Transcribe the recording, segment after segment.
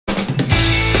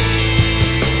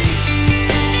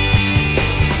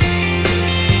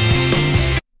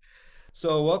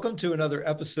So, welcome to another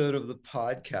episode of the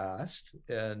podcast.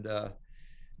 And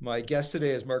my guest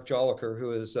today is Marc Jolicoeur,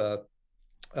 who is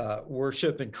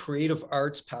worship and creative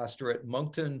arts pastor at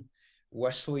Moncton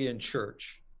Wesleyan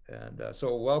Church. And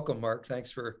so, welcome, Marc.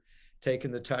 Thanks for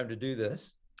taking the time to do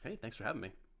this. Hey, thanks for having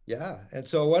me. Yeah. And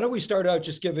so, why don't we start out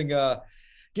just giving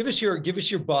give us your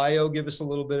bio, give us a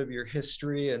little bit of your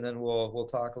history, and then we'll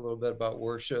talk a little bit about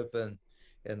worship and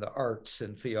the arts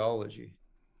and theology.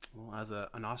 Well, as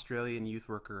an Australian youth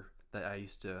worker that I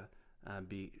used to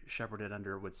be shepherded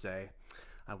under would say,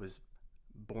 I was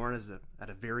born at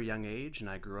a very young age, and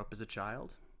I grew up as a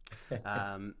child.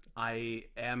 I'm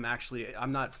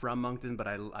not from Moncton, but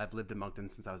I've lived in Moncton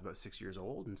since I was about 6 years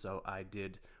old, and so I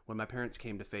did when my parents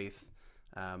came to faith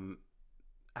um,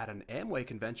 at an Amway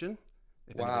convention.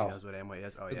 If anybody Wow. knows what Amway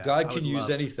is, oh yeah, God I can would use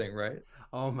love. anything, right?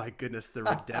 Oh my goodness, the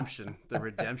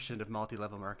redemption of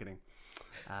multi-level marketing.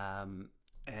 Um,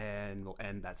 and we'll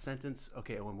end that sentence.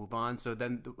 Okay, we'll move on. So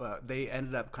then they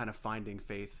ended up kind of finding a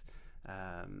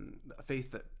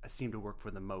faith that seemed to work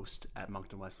for them most at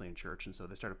Moncton Wesleyan Church, and so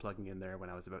they started plugging in there when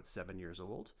I was about 7 years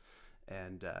old.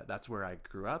 And that's where I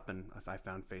grew up, and I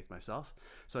found faith myself.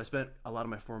 So I spent a lot of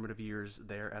my formative years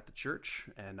there at the church,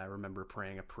 and I remember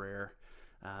praying a prayer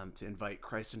to invite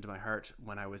Christ into my heart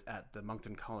when I was at the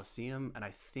Moncton Coliseum, and I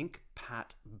think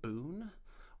Pat Boone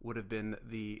would have been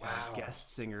the Wow.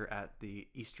 guest singer at the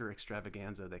Easter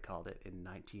extravaganza, they called it, in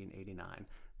 1989.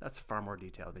 That's far more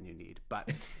detail than you need,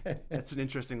 but it's an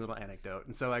interesting little anecdote.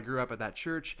 And so I grew up at that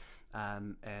church,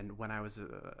 and when I was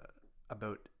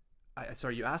about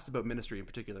sorry, you asked about ministry in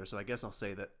particular, so I guess I'll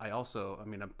say that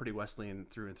I'm pretty Wesleyan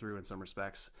through and through in some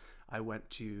respects. I went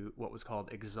to what was called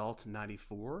Exalt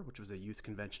 94, which was a youth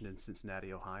convention in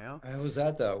Cincinnati, Ohio. I was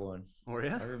at that one. Or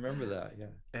yeah. I remember that. Yeah.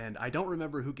 And I don't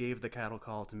remember who gave the cattle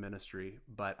call to ministry,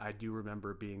 but I do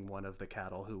remember being one of the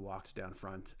cattle who walked down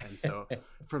front. And so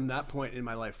from that point in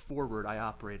my life forward, I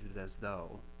operated as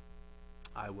though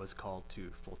I was called to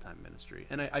full time ministry.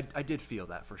 And I did feel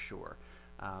that for sure.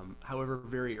 However,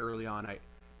 very early on,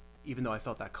 even though I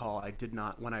felt that call, I did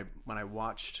not, when I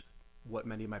watched what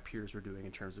many of my peers were doing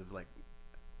in terms of like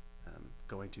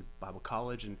going to Bible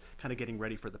college and kind of getting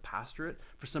ready for the pastorate,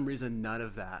 for some reason, none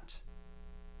of that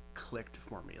clicked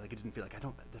for me. Like it didn't feel like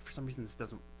for some reason, this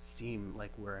doesn't seem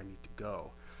like where I need to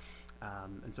go.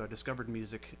 And so I discovered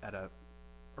music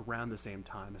around the same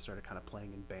time. I started kind of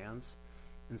playing in bands.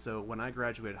 And so when I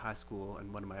graduated high school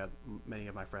and many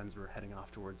of my friends were heading off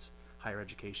towards higher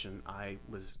education, I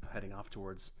was heading off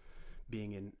towards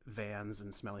being in vans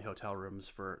and smelly hotel rooms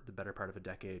for the better part of a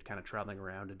decade, kind of traveling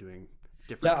around and doing Yeah.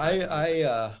 different kinds I of music.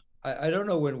 I uh, I don't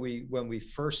know when we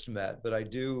first met, but I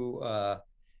do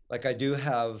like I do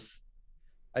have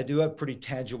pretty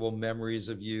tangible memories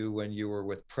of you when you were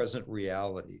with Present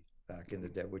Reality back in the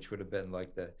day, which would have been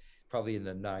like the probably in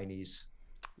the '90s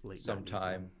Late 90s, yeah.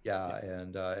 sometime. Yeah. Yeah.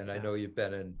 And I Yeah. know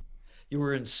you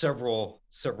were in several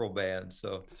bands.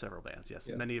 So Several bands, yes.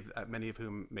 yeah. Many of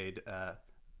whom made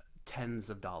tens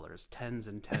of dollars, tens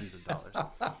and tens of dollars.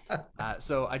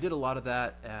 So I did a lot of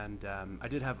that, and I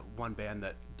did have one band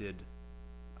that did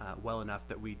well enough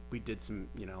that we did some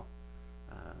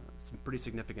pretty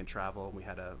significant travel. We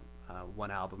had a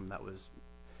one album that was,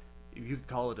 you could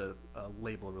call it a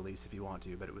label release if you want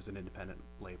to, but it was an independent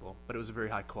label. But it was a very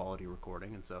high quality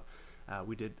recording, and so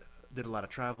we did a lot of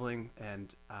traveling,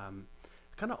 and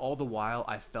kind of all the while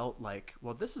I felt like,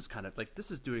 well, this is kind of like this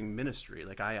is doing ministry.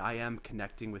 Like I am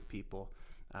connecting with people.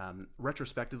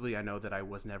 Retrospectively, I know that I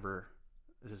was never.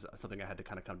 This is something I had to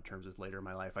kind of come to terms with later in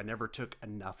my life. I never took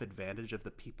enough advantage of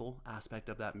the people aspect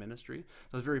of that ministry. So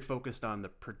I was very focused on the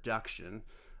production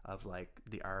of like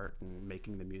the art and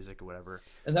making the music or whatever,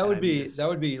 And that and would I be that missed.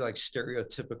 would be like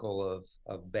stereotypical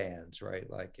of bands, right?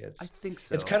 Like I think it's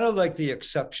so. kind of like the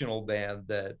exceptional band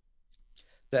that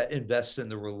invests in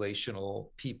the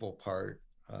relational people part.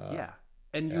 Yeah.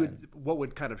 And And what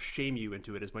would kind of shame you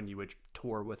into it is when you would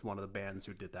tour with one of the bands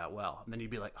who did that well. And then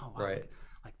you'd be like, oh, wow, right.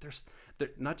 like they're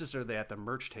not just are they at the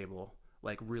merch table,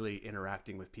 like really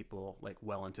interacting with people like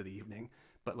well into the evening,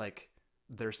 but like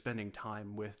they're spending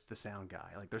time with the sound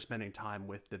guy. Like they're spending time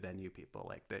with the venue people.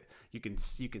 Like that you can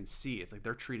see it's like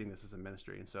they're treating this as a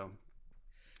ministry. And so,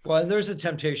 Well, and there's a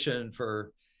temptation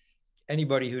for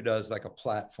anybody who does like a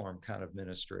platform kind of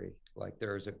ministry. Like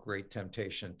there's a great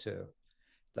temptation to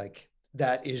like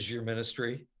that is your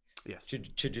ministry yes. to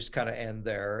just kind of end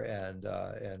there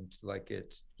and like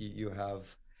it's you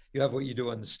have what you do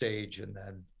on the stage and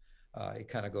then it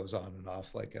kind of goes on and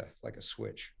off like a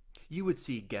switch. you would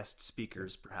see guest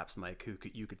speakers, perhaps, Mike,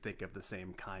 you could think of the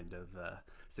same kind of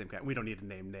we don't need to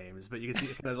name names, but you can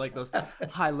see kind of like those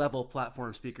high level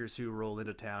platform speakers who roll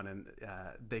into town, and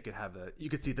they could have you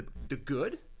could see the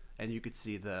good, and you could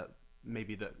see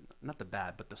maybe not the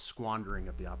bad, but the squandering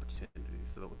of the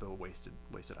opportunities, the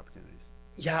wasted opportunities.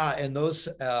 Yeah, and those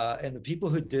and the people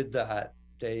who did that,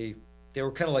 they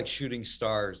were kind of like shooting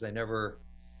stars. They never,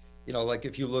 like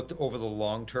if you looked over the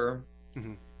long term,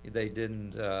 Mm-hmm. they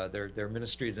didn't. Their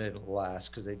ministry didn't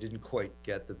last because they didn't quite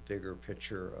get the bigger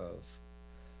picture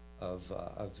of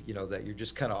that you're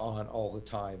just kind of on all the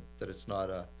time. That it's not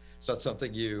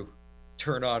something you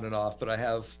turn on and off. But I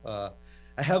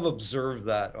have observed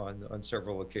that on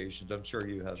several occasions. I'm sure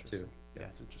you have too. Yeah,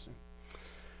 it's interesting.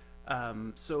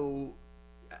 So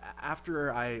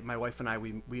after my wife and I,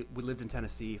 we lived in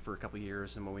Tennessee for a couple of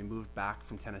years, and when we moved back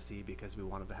from Tennessee because we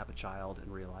wanted to have a child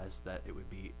and realized that it would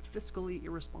be fiscally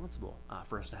irresponsible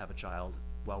for us to have a child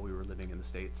while we were living in the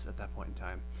States at that point in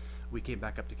time, we came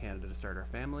back up to Canada to start our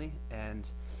family. And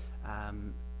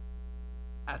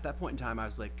at that point in time, I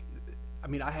was like,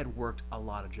 I had worked a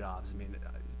lot of jobs.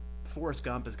 Forrest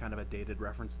Gump is kind of a dated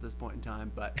reference at this point in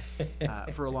time, but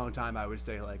for a long time I would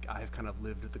say like I have kind of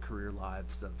lived the career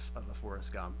lives of a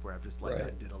Forrest Gump, where I've just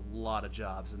I did a lot of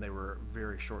jobs, and they were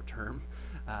very short term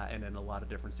and in a lot of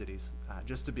different cities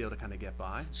just to be able to kind of get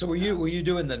by. So were you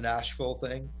doing the Nashville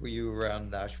thing? Were you around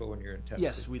Nashville when you were in Tennessee?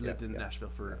 Yes, we lived in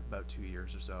Nashville for about 2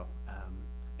 years or so,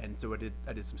 and so I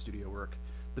did some studio work.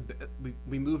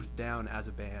 We moved down as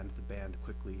a band. The band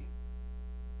quickly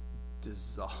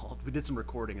dissolved. We did some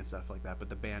recording and stuff like that, but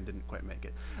the band didn't quite make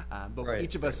it. But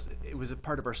each of us, it was a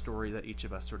part of our story that each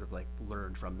of us sort of like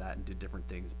learned from that and did different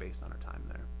things based on our time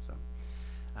there. So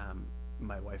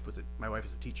my wife is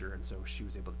a teacher, and so she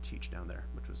was able to teach down there,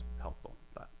 which was helpful.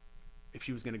 But if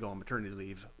she was going to go on maternity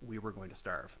leave, we were going to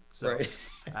starve. So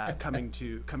coming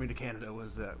to Canada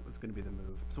was going to be the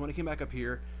move. So when I came back up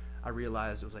here, I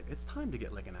realized it was like, it's time to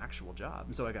get like an actual job.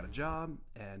 And so I got a job,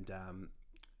 and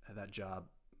that job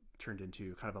turned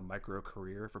into kind of a micro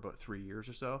career for about 3 years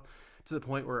or so, to the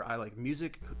point where I like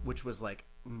music, which was like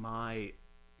my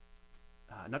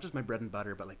not just my bread and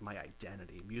butter, but like my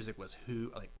identity. Music was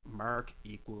Marc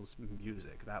equals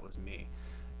music. That was me.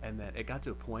 And then it got to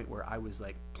a point where I was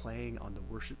like playing on the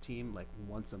worship team like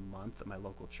once a month at my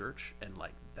local church, and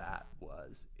like that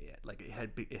was it. Like it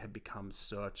had become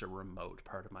such a remote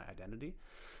part of my identity.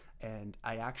 And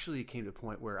I actually came to a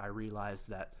point where I realized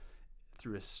that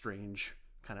through a strange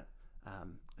kind of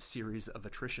series of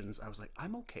attritions, I was like,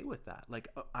 I'm okay with that. Like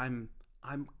I'm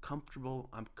comfortable.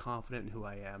 I'm confident in who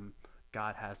I am.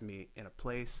 God has me in a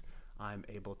place. I'm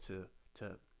able to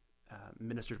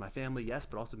minister to my family, yes,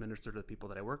 but also minister to the people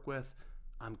that I work with.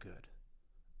 I'm good.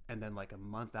 And then like a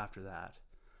month after that,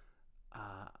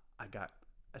 I got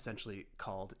essentially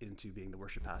called into being the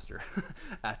worship pastor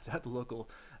at the local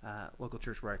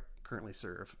church where I currently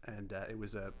serve. And it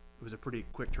was a pretty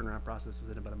quick turnaround process.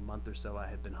 Within about a month or so, I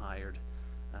had been hired.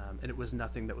 And it was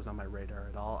nothing that was on my radar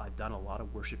at all. I'd done a lot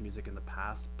of worship music in the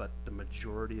past, but the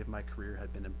majority of my career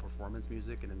had been in performance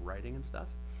music and in writing and stuff.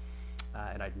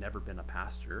 And I'd never been a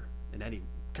pastor in any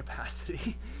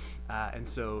capacity. And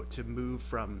so to move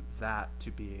from that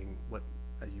to being what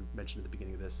you mentioned at the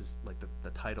beginning of this is like the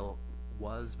title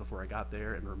was before I got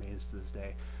there and remains to this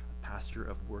day, a pastor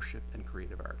of worship and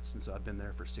creative arts. And so I've been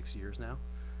there for 6 years now,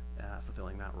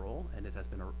 fulfilling that role. And it has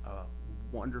been a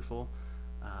wonderful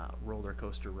roller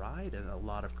coaster ride, and a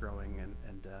lot of growing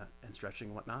and stretching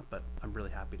and whatnot, but I'm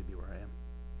really happy to be where I am.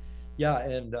 Yeah.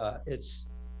 And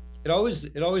it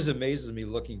always amazes me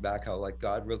looking back how like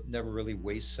God never really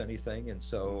wastes anything. And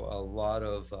so a lot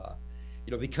of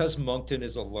because Moncton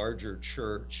is a larger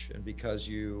church, and because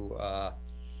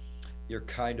you're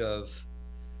kind of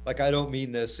like, I don't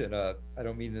mean this in a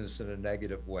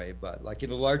negative way, but like in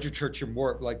a larger church, you're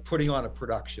more like putting on a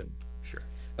production. Sure.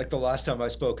 Like the last time I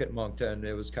spoke at Moncton,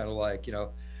 it was kind of like,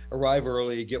 arrive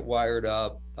early, get wired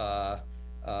up,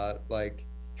 like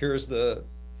here's the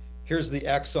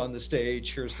X on the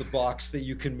stage, here's the box that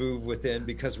you can move within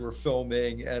because we're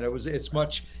filming. And has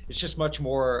much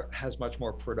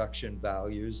more production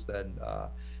values than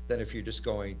if you're just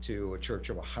going to a church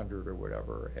of 100 or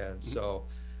whatever. And so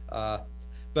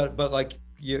but like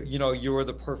you are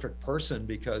the perfect person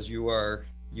because you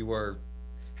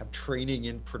have training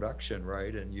in production,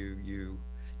 right? And you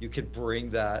can bring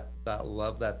that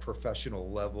love, that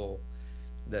professional level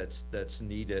that's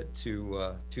needed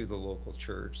to the local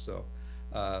church. So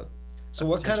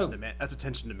what kind of that's a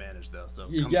tension to manage, though. So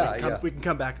we can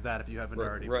come back to that if you haven't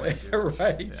already. Right.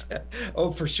 Yeah.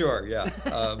 Oh, for sure. Yeah.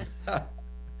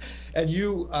 And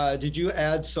you did you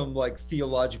add some like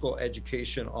theological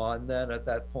education on then at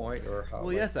that point, or how? Well,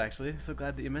 Like, yes, actually. So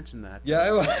glad that you mentioned that.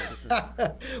 yeah.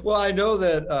 Well, I know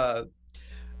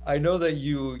that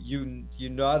you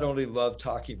not only love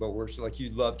talking about worship, like you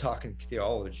love talking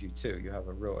theology too. You have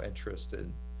a real interest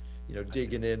in, I do.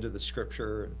 digging into the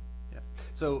scripture. Yeah.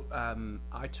 So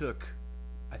I took,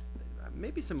 I,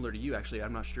 maybe similar to you actually.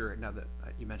 I'm not sure now that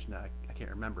you mentioned that. I can't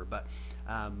remember, but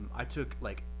I took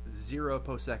like zero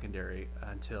post secondary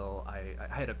until I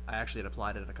actually had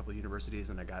applied at a couple of universities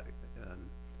and I got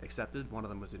accepted. One of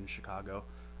them was in Chicago,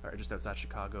 or just outside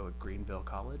Chicago at Greenville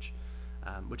College,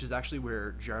 which is actually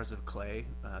where Jars of Clay,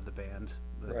 the band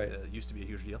that Right. used to be a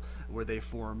huge deal, where they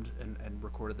formed and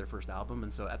recorded their first album.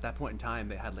 And so at that point in time,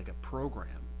 they had like a program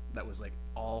that was like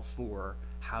all for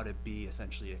how to be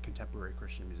essentially a contemporary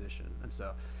Christian musician. And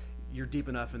so you're deep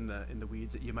enough in the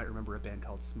weeds that you might remember a band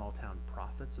called Small Town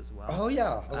Prophets as well. Oh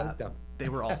yeah, I like them. They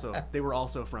were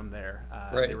also from there.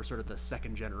 They Right. were sort of the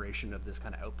second generation of this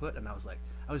kind of output, and I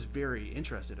was very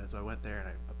interested, and so I went there and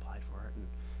I applied for it,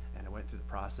 and I went through the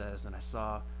process, and I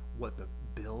saw what the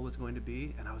bill was going to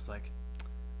be, and I was like,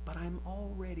 but I'm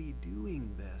already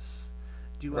doing this.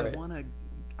 Do I Right. want to,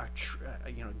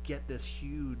 get this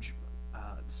huge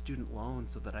student loan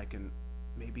so that I can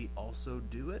maybe also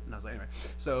do it? And I was like, anyway.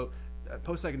 So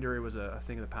post secondary was a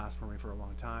thing in the past for me for a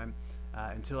long time,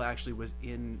 until I actually was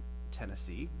in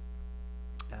Tennessee.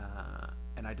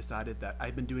 And I decided that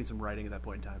I'd been doing some writing at that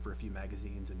point in time for a few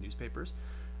magazines and newspapers,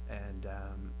 and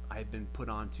I had been put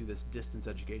on to this distance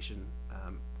education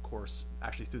course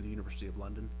actually through the University of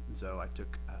London, and so I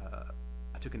took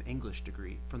an English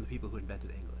degree from the people who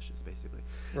invented English, is basically.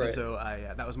 Right. And so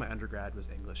that was my undergrad, was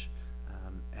English,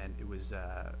 and it was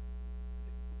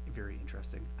very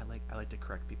interesting. I like to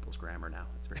correct people's grammar now.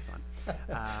 It's very fun.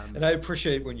 And I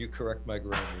appreciate when you correct my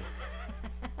grammar.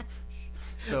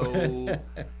 So,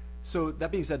 so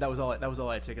that being said, that was all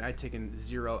I had taken. I had taken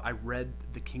zero. I read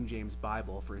the King James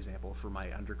Bible, for example, for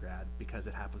my undergrad because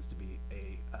it happens to be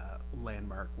a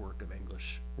landmark work of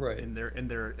English, Right. in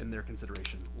their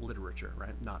consideration, literature,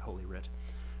 right, not Holy Writ.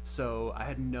 So I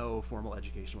had no formal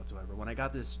education whatsoever. When I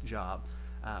got this job,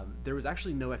 there was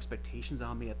actually no expectations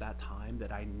on me at that time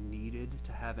that I needed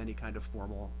to have any kind of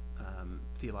formal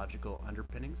theological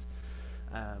underpinnings.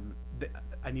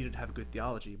 I needed to have a good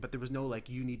theology, but there was no like,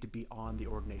 you need to be on the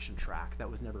ordination track. That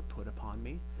was never put upon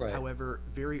me. Right. However,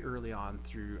 very early on,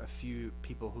 through a few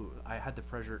people who I had the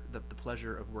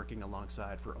pleasure of working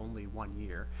alongside for only 1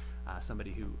 year,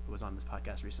 somebody who was on this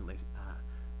podcast recently,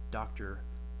 Dr.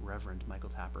 Reverend Michael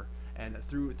Tapper, and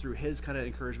through his kind of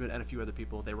encouragement and a few other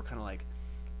people, they were kind of like,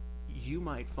 you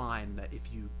might find that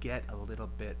if you get a little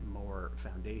bit more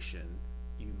foundation,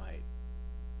 you might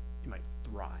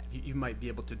thrive. You might be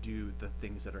able to do the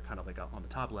things that are kind of like on the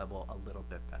top level a little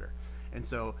bit better. And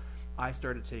so I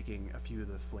started taking a few of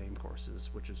the Flame courses,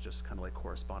 which is just kind of like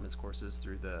correspondence courses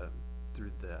through the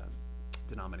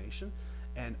denomination.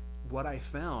 And what I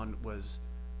found was,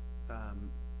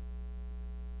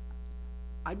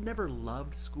 I'd never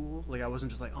loved school. Like, I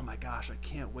wasn't just like, oh my gosh, I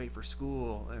can't wait for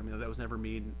school. I mean, that was never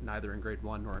me, neither in grade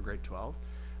 1 nor in grade 12.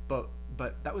 But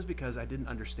that was because I didn't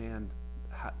understand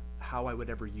how I would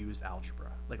ever use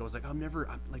algebra. Like, I was like,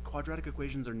 like, quadratic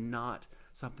equations are not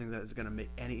something that is going to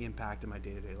make any impact in my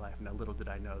day-to-day life. Now, little did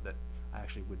I know that I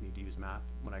actually would need to use math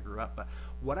when I grew up. But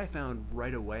what I found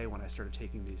right away when I started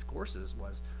taking these courses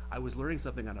was I was learning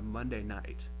something on a Monday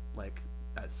night, like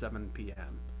at 7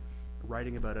 p.m.,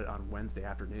 writing about it on Wednesday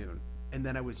afternoon, and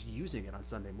then I was using it on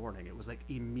Sunday morning. It was like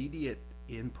immediate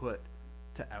input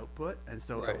to output. And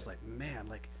so I was like, man,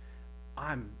 like,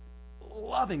 I'm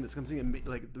loving this. I'm seeing,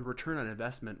 like, the return on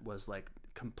investment was like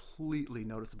completely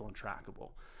noticeable and trackable.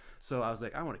 So I was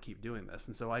like, I want to keep doing this.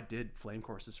 And so I did Flame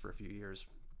courses for a few years,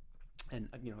 and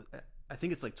I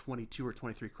think it's like 22 or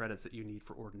 23 credits that you need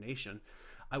for ordination.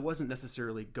 I wasn't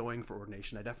necessarily going for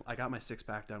ordination. I got my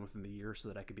 6-pack done within the year so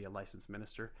that I could be a licensed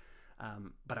minister.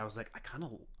 But I was like,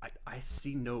 I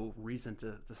see no reason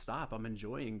to stop. I'm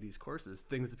enjoying these courses.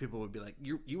 Things that people would be like,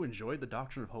 you enjoyed the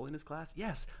Doctrine of Holiness class?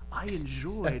 Yes, I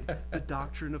enjoyed the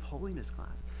Doctrine of Holiness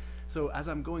class. So as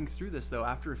I'm going through this, though,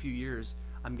 after a few years,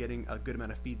 I'm getting a good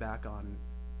amount of feedback on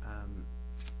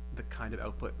the kind of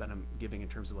output that I'm giving in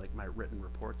terms of like my written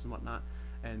reports and whatnot.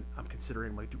 And I'm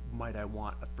considering, like, might I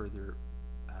want to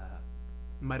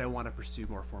pursue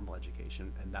more formal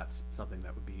education? And that's something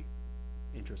that would be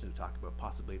interesting to talk about,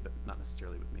 possibly, but not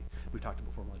necessarily with me. We've talked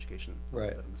about formal education a little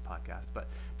bit on this podcast, but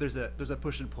there's a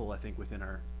push and pull, I think, within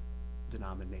our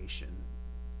denomination,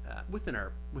 within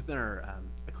our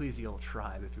ecclesial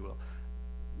tribe, if you will,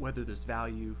 whether there's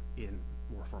value in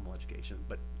more formal education.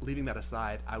 But leaving that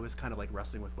aside, I was kind of like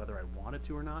wrestling with whether I wanted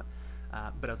to or not.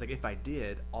 But I was like, if I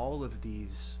did, all of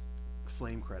these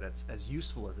flame credits, as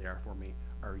useful as they are for me,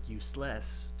 are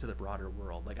useless to the broader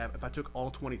world. Like if I took all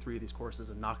 23 of these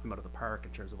courses and knocked them out of the park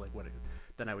in terms of like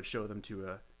then I would show them to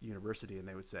a university and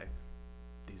they would say,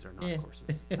 these are not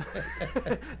courses.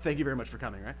 Thank you very much for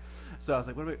coming, right? So I was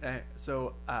like,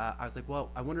 I was like, well,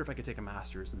 I wonder if I could take a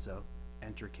master's. And so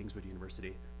enter Kingswood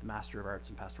University, the Master of Arts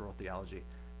in Pastoral Theology.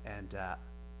 And I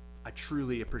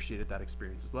truly appreciated that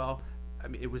experience as well. I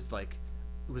mean, it was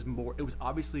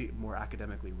obviously more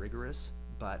academically rigorous,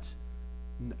 but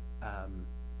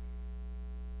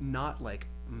not like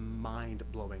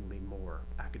mind-blowingly more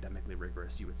academically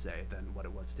rigorous, you would say, than what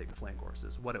it was to take the flame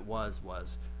courses. What it was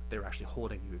they were actually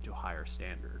holding you to a higher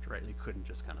standard, right? You couldn't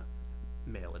just kind of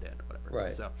mail it in or whatever.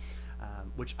 Right. So,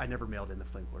 which I never mailed in the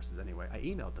flame courses anyway. I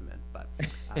emailed them in, but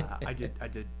I did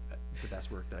the best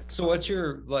work that I could. So what's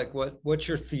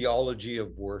your theology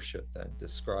of worship then?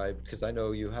 Describe, because I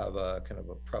know you have a kind of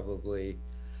probably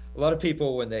a lot of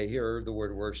people, when they hear the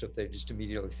word worship, they just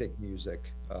immediately think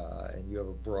music, and you have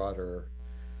a broader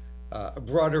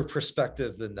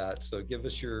perspective than that. So give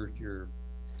us your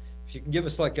if you can give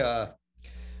us like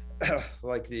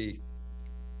like the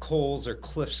Coles or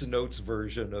Cliff's Notes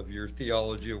version of your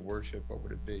theology of worship, what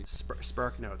would it be?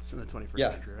 Spark Notes in the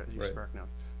 21st century. Your right. Spark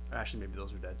Notes. Actually, maybe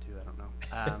those are dead too. I don't know.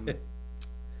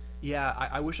 Yeah,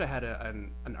 I wish I had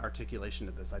an articulation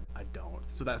of this. I don't.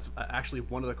 So that's actually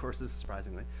one of the courses,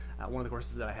 surprisingly, one of the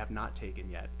courses that I have not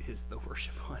taken yet is the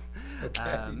worship one.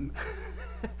 Okay.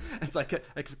 It's like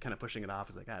I kind of pushing it off.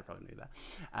 It's like, I'd probably need that.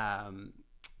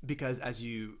 Because as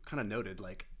you kind of noted,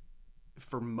 like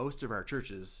for most of our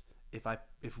churches, if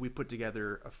we put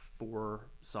together a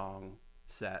 4-song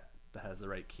set that has the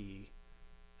right key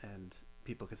and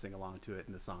people can sing along to it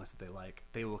and the songs that they like,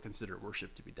 they will consider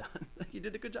worship to be done. You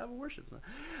did a good job of worship.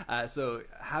 So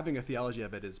having a theology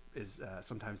of it is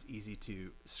sometimes easy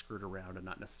to skirt around and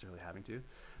not necessarily having to.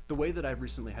 The way that I've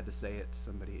recently had to say it to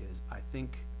somebody is I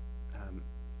think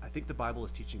the Bible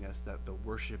is teaching us that the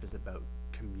worship is about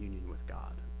communion with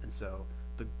God. And so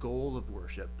the goal of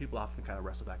worship, people often kind of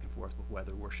wrestle back and forth with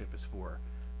whether worship is for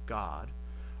God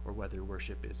or whether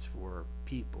worship is for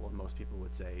people. And most people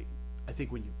would say, I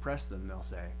think when you press them, they'll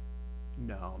say,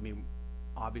 no, I mean,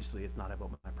 obviously it's not about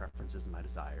my preferences and my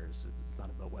desires. It's not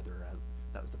about whether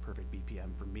that was the perfect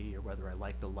BPM for me or whether I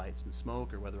like the lights and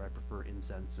smoke or whether I prefer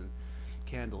incense and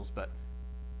candles, but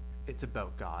it's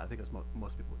about God. I think that's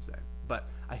most people would say. But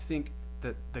I think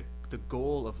that the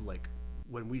goal of like,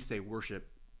 when we say worship,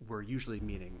 we're usually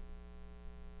meaning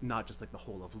not just like the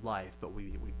whole of life, but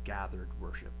we gathered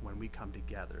worship. When we come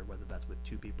together, whether that's with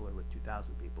 2 people or with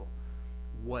 2,000 people,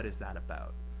 what is that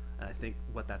about? And I think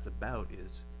what that's about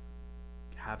is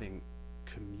having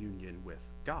communion with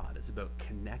God. It's about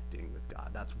connecting with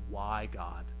God. That's why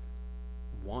God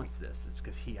wants this. It's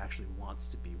because he actually wants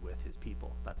to be with his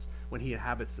people. That's when he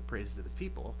inhabits the praises of his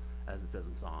people, as it says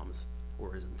in Psalms,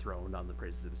 or is enthroned on the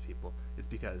praises of his people. It's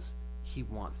because he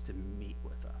wants to meet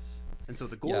with us. And so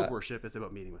the goal of worship is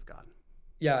about meeting with God.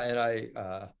 Yeah, and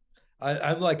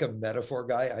I'm like a metaphor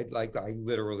guy. I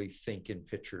literally think in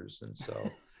pictures, and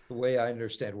so the way I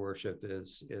understand worship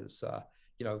is the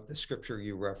scripture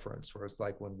you referenced, where it's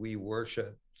like when we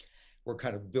worship, we're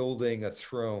kind of building a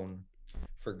throne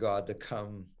for God to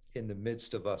come in the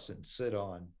midst of us and sit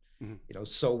on,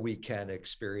 so we can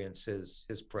experience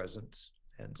his presence.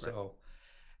 And so,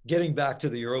 getting back to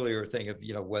the earlier thing of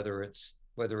whether it's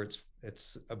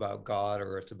about God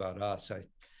or it's about us, I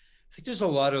think there's a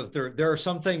lot of there are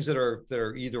some things that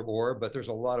are either or, but there's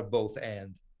a lot of both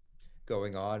and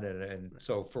going on. And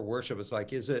so for worship, it's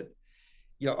like, is it,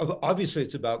 obviously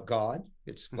it's about God.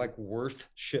 It's like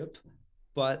worship,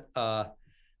 but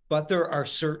there are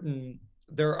certain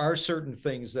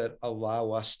things that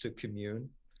allow us to commune,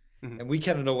 and we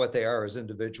kind of know what they are as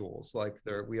individuals. Like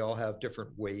we all have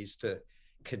different ways to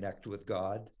connect with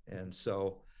God, and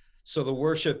so the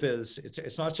worship is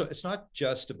it's not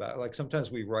just about, like,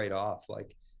 sometimes we write off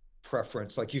like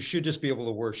preference, like you should just be able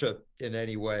to worship in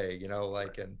any way,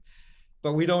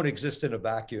 but we don't exist in a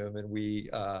vacuum, and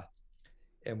we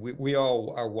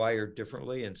all are wired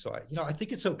differently. And so I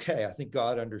think it's okay. I think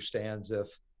God understands if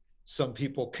some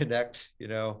people connect,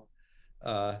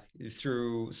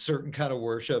 through certain kind of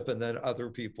worship, and then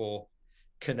other people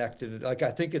connect in it. Like,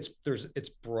 I think it's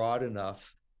broad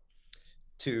enough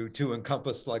to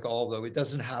encompass like all, though it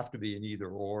doesn't have to be an either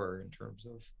or in terms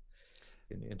of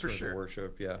of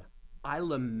worship. Yeah. I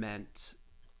lament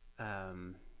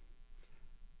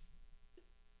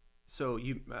so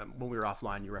you when we were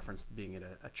offline, you referenced being at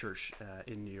a church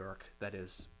in New York that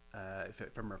is, if I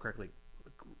remember correctly,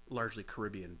 largely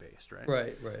Caribbean based, right?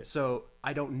 Right. So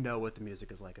I don't know what the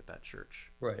music is like at that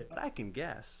church, Right. but I can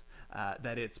guess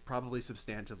that it's probably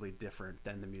substantively different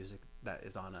than the music that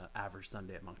is on an average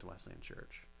Sunday at Moncton Wesleyan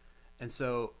Church. And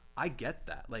so I get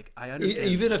that. Like I understand,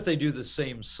 Even if they do the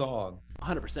same song,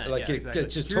 100%. like Yeah, exactly.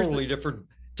 it's just Here's totally I'm different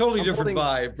holding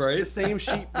vibe, right? the same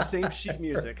sheet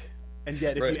music, and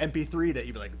yet if you Right. MP3'd it,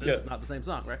 you'd be like, this Yeah. is not the same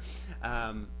song,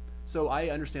 right? So I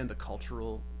understand the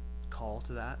cultural call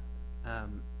to that.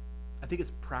 I think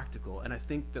it's practical, and I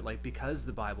think that like because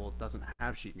the Bible doesn't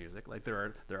have sheet music, like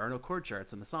there are no chord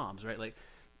charts in the Psalms, right? Like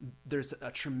there's a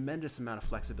tremendous amount of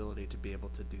flexibility to be able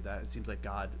to do that. It seems like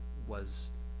God was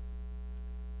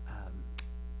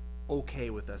okay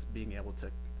with us being able to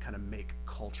kind of make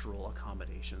cultural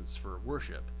accommodations for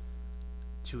worship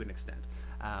to an extent.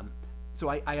 So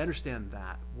I understand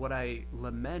that. What I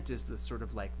lament is the sort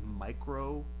of like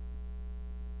micro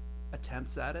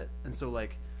attempts at it. And so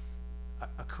like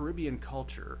a Caribbean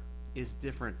culture is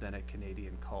different than a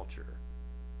Canadian culture.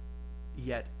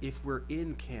 Yet if we're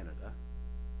in Canada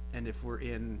and if we're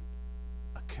in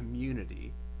a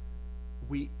community,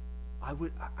 I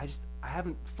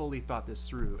haven't fully thought this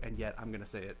through, and yet I'm going to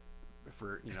say it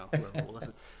for, whoever will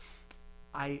listen.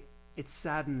 It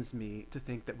saddens me to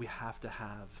think that we have to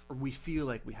have, or we feel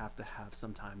like we have to have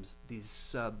sometimes these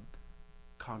sub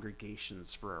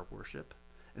congregations for our worship.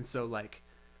 And so like,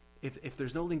 if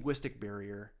there's no linguistic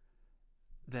barrier,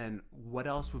 then what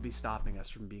else would be stopping us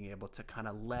from being able to kind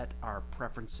of let our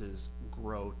preferences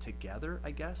grow together,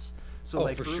 I guess? So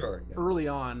like for sure. Yeah. early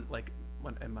on, like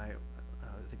when in my,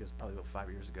 I think it was probably about 5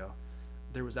 years ago,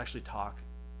 there was actually talk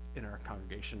in our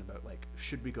congregation about like,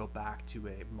 should we go back to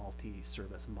a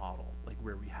multi-service model, like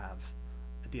where we have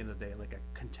at the end of the day like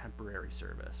a contemporary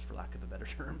service, for lack of a better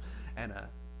term, and a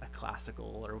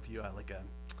classical, or if you like a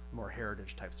more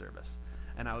heritage type service.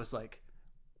 And I was like,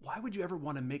 why would you ever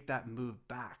want to make that move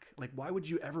back? Like why would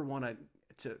you ever want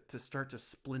to start to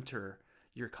splinter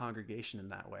your congregation in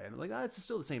that way? And they're like, oh, it's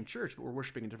still the same church, but we're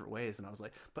worshiping in different ways. And I was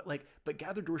like, but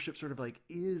gathered worship sort of like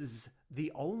is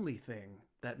the only thing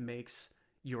that makes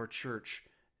your church,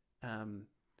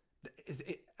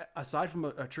 aside from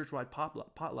a church-wide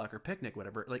potluck or picnic,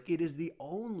 whatever, like it is the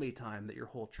only time that your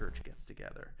whole church gets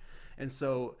together. And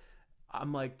so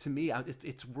I'm like, to me,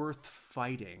 it's worth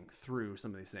fighting through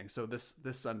some of these things. So this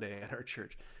Sunday at our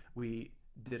church, we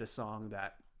did a song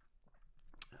that,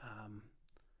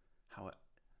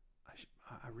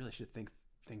 I really should think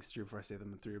things through before I say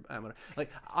them through.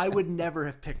 I would never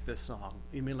have picked this song.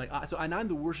 I mean, and I'm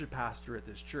the worship pastor at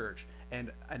this church,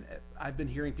 and I've been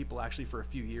hearing people actually for a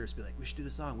few years be like, we should do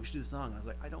the song. And I was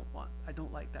like, I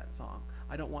don't like that song.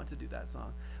 I don't want to do that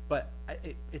song. But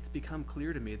it's become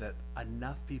clear to me that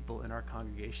enough people in our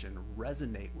congregation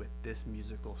resonate with this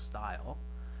musical style.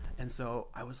 And so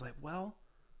I was like, well,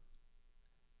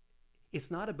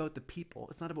 it's not about the people.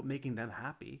 It's not about making them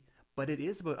happy, but it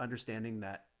is about understanding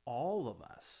that all of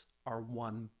us are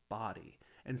one body.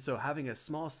 And so having a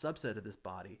small subset of this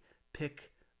body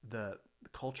pick the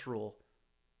cultural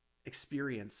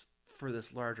experience for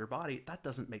this larger body, that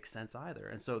doesn't make sense either.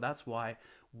 And so that's why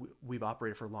we've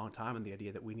operated for a long time in the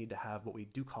idea that we need to have what we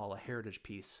do call a heritage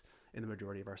piece in the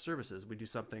majority of our services. We do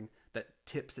something that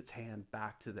tips its hand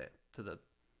back to the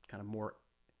kind of more,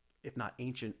 if not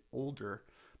ancient, older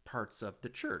parts of the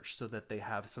church, so that they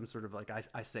have some sort of, like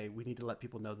I say, we need to let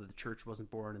people know that the church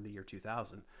wasn't born in the year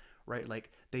 2000, right?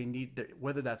 Like they need,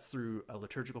 whether that's through a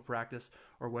liturgical practice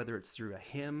or whether it's through a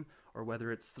hymn or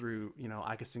whether it's through,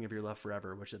 I Could Sing of Your Love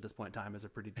Forever, which at this point in time is a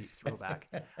pretty deep throwback,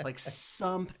 like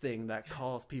something that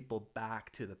calls people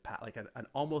back to the past, like an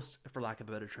almost, for lack of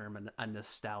a better term, a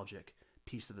nostalgic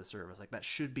piece of the service. Like that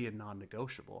should be a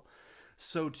non-negotiable.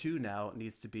 So too now it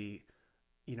needs to be,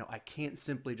 I can't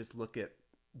simply just look at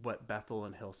what Bethel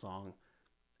and Hillsong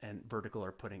and Vertical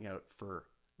are putting out for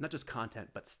not just content,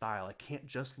 but style. I can't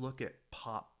just look at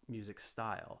pop music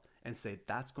style and say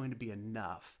that's going to be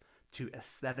enough to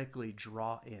aesthetically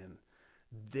draw in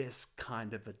this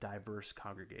kind of a diverse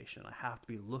congregation. I have to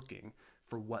be looking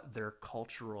for what their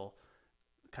cultural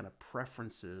kind of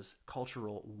preferences,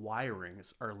 cultural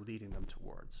wirings are leading them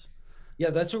towards.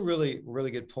 Yeah, that's a really,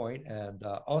 really good point. And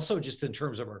also just in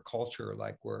terms of our culture,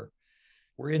 like we're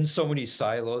in so many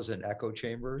silos and echo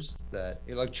chambers that,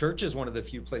 like, church is one of the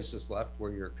few places left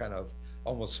where you're kind of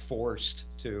almost forced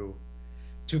to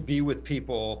be with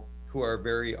people who are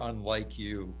very unlike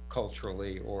you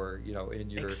culturally, or in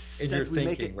your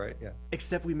thinking, right? Yeah.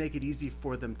 Except we make it easy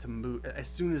for them to move as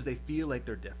soon as they feel like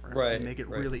they're different. Right. We make it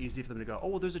really easy for them to go, oh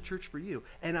well, there's a church for you.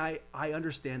 And I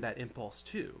understand that impulse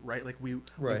too, right? Like we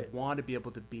want to be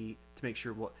able to make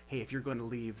sure, well, hey, if you're going to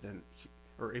leave, then,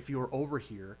 or if you're over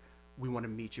here, we want to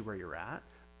meet you where you're at.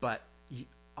 But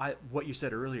what you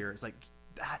said earlier is like,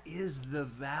 that is the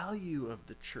value of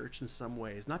the church in some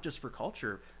ways, not just for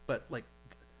culture, but like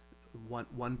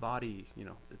one body,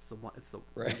 it's the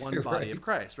Right, one body right. of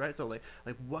Christ, right? So like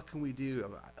what can we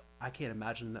do? I can't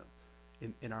imagine that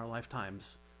in our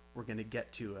lifetimes we're going to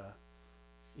get to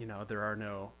there are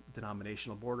no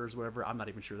denominational borders, whatever. I'm not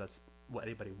even sure that's what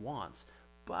anybody wants,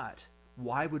 but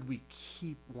why would we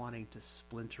keep wanting to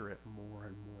splinter it more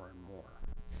and more and more?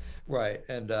 Right.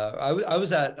 And I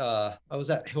was at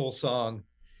Hillsong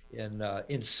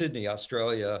in Sydney,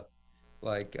 Australia,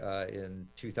 like in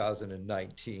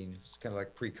 2019. It's kind of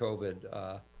like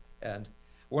pre-COVID. And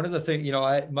one of the things,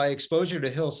 my exposure to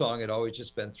Hillsong had always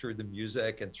just been through the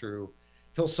music and through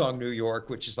Hillsong New York,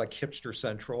 which is like hipster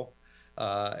central.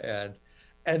 Uh, and,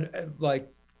 and like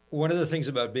one of the things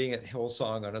about being at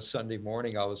Hillsong on a Sunday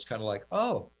morning, I was kind of like,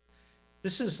 oh,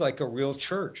 this is like a real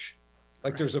church.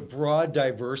 Like Right. there's a broad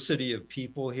diversity of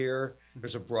people here.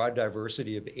 There's a broad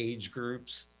diversity of age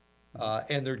groups,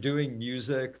 Mm-hmm. and they're doing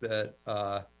music that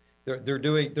they're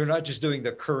doing. They're not just doing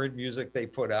the current music they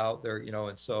put out there,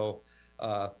 and so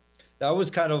uh, that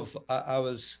was kind of I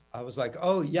was like,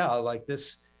 oh yeah, like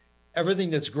this everything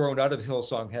that's grown out of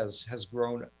Hillsong has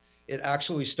grown. It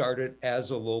actually started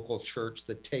as a local church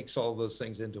that takes all those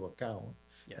things into account,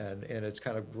 Yes. and it's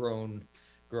kind of grown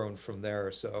from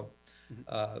there. So. Mm-hmm.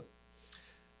 Uh,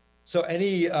 so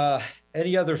any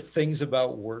other things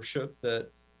about worship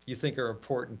that you think are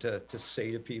important to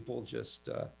say to people? Just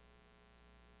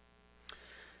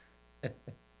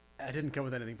I didn't come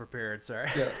with anything prepared. Sorry.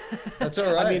 yeah, that's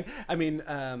all I right.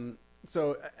 mean,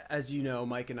 so as you know,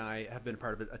 Mike and I have been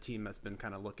part of a team that's been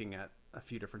kind of looking at a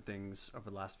few different things over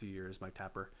the last few years. Mike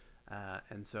Tapper,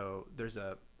 and so there's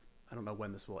I don't know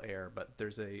when this will air, but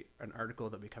there's an article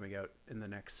that will be coming out in the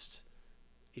next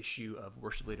issue of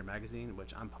Worship Leader magazine,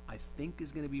 which I think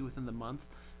is going to be within the month.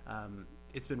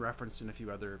 It's been referenced in a few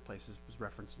other places. It was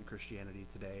referenced in Christianity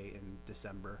Today in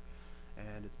December,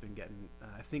 and it's been getting.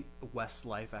 I think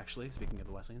Westlife, actually, speaking of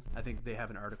the Wesleyans, I think they have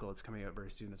an article that's coming out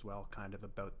very soon as well, kind of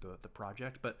about the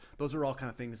project. But those are all kind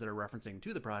of things that are referencing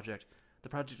to the project. The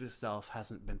project itself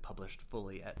hasn't been published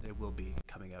fully yet. It will be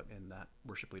coming out in that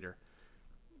Worship Leader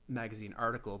magazine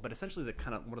article. But essentially, the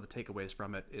kind of one of the takeaways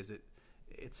from it is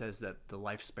it says that the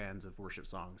lifespans of worship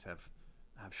songs have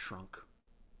shrunk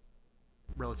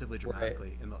relatively Right.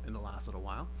 dramatically in the last little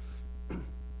while.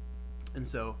 And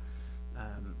so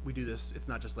we do this. It's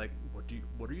not just like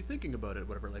what are you thinking about it,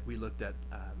 whatever. Like we looked at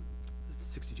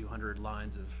 6,200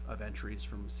 lines of entries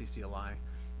from CCLI,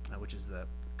 which is the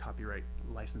copyright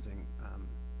licensing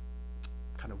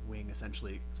kind of wing,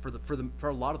 essentially for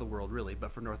a lot of the world, really,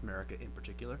 but for North America in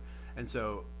particular. And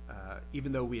so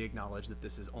even though we acknowledge that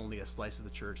this is only a slice of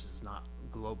the church, this is not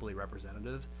globally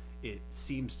representative, it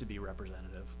seems to be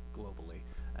representative globally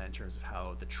in terms of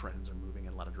how the trends are moving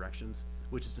in a lot of directions,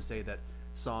 which is to say that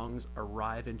songs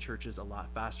arrive in churches a lot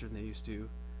faster than they used to.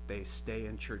 They stay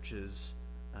in churches,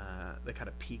 they kind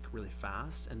of peak really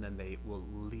fast, and then they will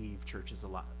leave churches a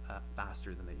lot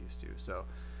faster than they used to. So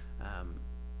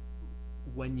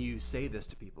when you say this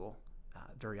to people,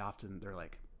 very often they're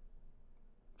like,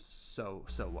 so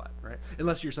what, right?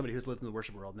 Unless you're somebody who's lived in the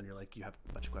worship world, and then you're like, you have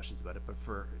a bunch of questions about it. But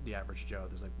for the average Joe,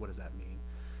 there's like, what does that mean?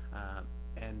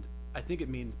 And I think it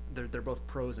means they're both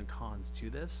pros and cons to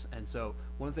this. And so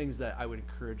one of the things that I would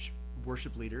encourage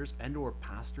worship leaders and or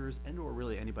pastors and or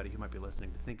really anybody who might be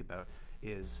listening to think about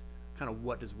is kind of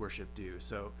what does worship do?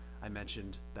 So I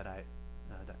mentioned that I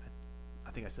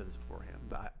think I said this beforehand,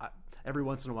 but every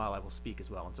once in a while I will speak as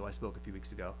well. And so I spoke a few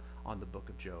weeks ago on the book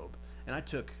of Job, and I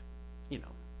took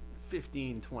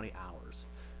 15-20 hours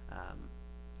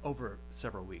over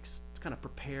several weeks to kind of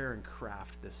prepare and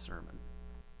craft this sermon.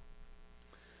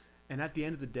 And at the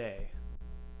end of the day,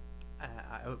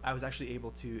 I was actually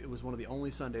able to, it was one of the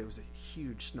only Sundays, it was a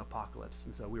huge snowpocalypse,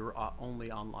 and so we were only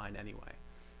online anyway.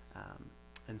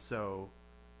 And so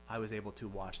I was able to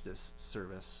watch this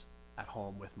service at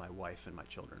home with my wife and my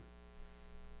children.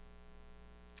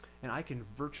 And I can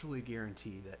virtually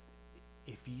guarantee that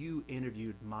if you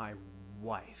interviewed my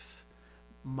wife,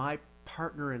 my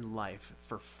partner in life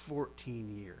for 14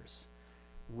 years,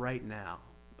 right now,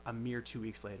 a mere 2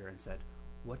 weeks later, and said,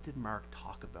 what did Mark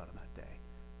talk about on that day?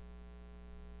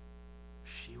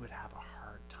 She would have a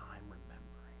hard time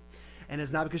remembering. And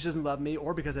it's not because she doesn't love me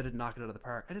or because I didn't knock it out of the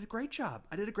park. I did a great job.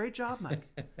 Mike.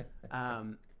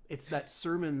 It's that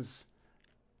sermons,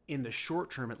 in the short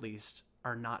term at least,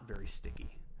 are not very sticky.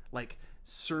 Like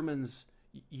sermons,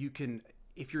 you can,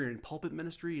 if you're in pulpit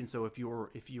ministry, and so if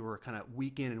you're kind of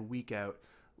week in and week out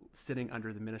sitting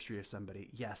under the ministry of somebody,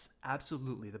 yes,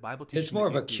 absolutely. The Bible teaches It's more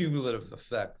of a cumulative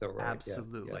effect, though, right?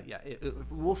 Absolutely, yeah. It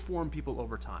will form people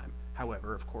over time.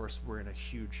 However, of course, we're in a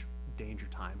huge danger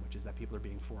time, which is that people are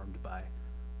being formed by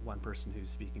one person who's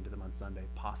speaking to them on Sunday,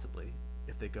 possibly,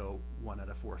 if they go 1 out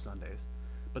of 4 Sundays,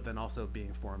 but then also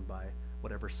being formed by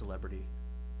whatever celebrity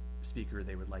speaker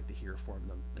they would like to hear form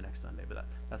them the next Sunday. But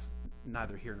that's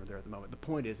neither here nor there at the moment. The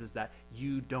point is that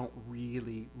you don't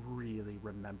really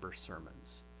remember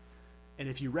sermons. And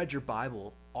if you read your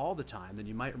Bible all the time, then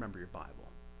you might remember your Bible.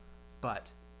 But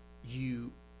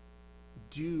you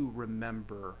do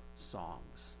remember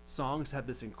songs. Songs have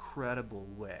this incredible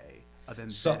way of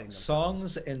embedding themselves.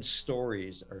 Songs and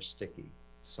stories are sticky.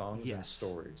 Songs and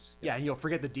stories. Yeah, and you'll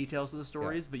forget the details of the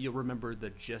stories, but you'll remember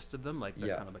the gist of them, like the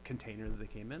kind of a container that they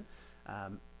came in.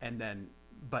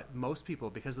 But most people,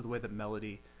 because of the way that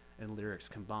melody and lyrics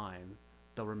combine,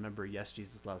 they'll remember, yes,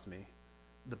 Jesus loves me,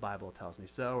 the Bible tells me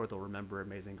so, or they'll remember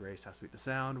Amazing Grace, how sweet the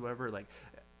sound, whatever. Like,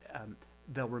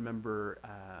 they'll remember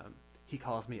he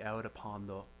calls me out upon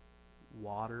the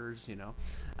waters, you know.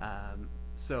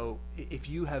 So if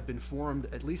you have been formed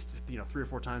at least 3 or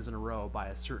 4 times in a row by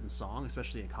a certain song,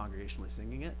 especially in congregationally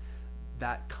singing it,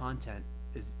 that content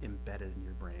is embedded in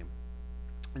your brain.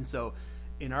 And so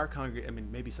in our congregation, I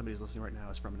mean, maybe somebody who's listening right now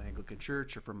is from an Anglican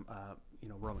church, or from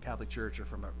Roman Catholic church, or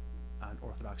from an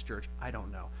Orthodox church. I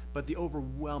don't know, but the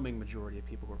overwhelming majority of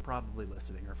people who are probably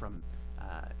listening are from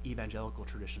evangelical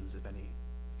traditions, if any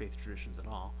faith traditions at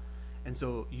all. And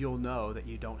so you'll know that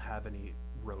you don't have any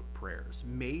rote prayers.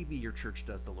 Maybe your church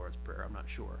does the Lord's Prayer, I'm not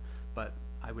sure, but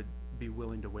I would be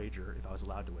willing to wager, if I was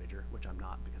allowed to wager, which I'm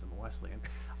not because I'm a Wesleyan,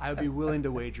 I would be willing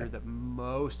to wager that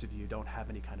most of you don't have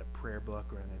any kind of prayer book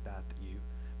or anything like that,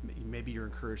 maybe you're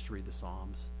encouraged to read the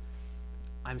Psalms.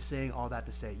 I'm saying all that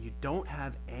to say you don't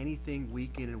have anything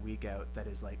week in and week out that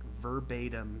is like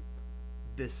verbatim,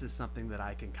 this is something that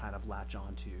I can kind of latch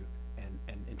onto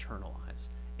and internalize,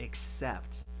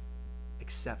 except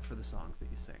for the songs that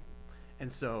you sing.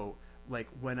 And so, like,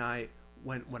 when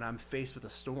I'm faced with a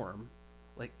storm,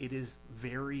 like, it is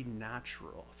very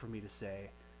natural for me to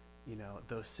say,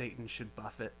 though Satan should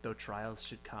buffet, though trials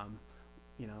should come,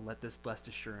 let this blessed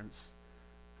assurance,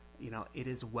 it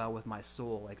is well with my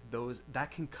soul. Like, that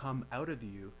can come out of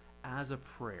you as a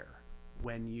prayer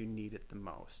when you need it the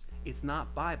most. It's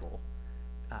not Bible,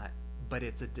 but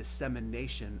it's a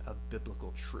dissemination of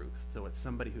biblical truth. So it's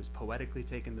somebody who's poetically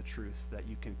taken the truth that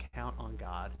you can count on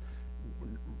God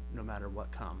no matter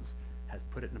what comes, has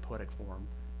put it in a poetic form,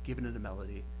 given it a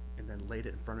melody, and then laid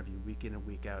it in front of you week in and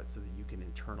week out so that you can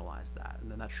internalize that.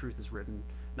 And then that truth is written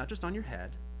not just on your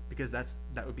head, because that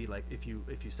would be like if you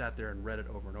sat there and read it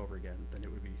over and over again, then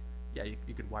it would be,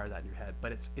 you could wire that in your head,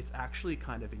 but it's actually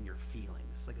kind of in your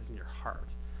feelings, like it's in your heart.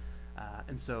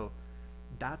 And so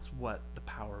that's what the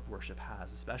power of worship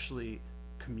has, especially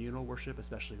communal worship,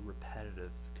 especially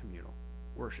repetitive communal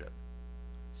worship.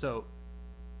 So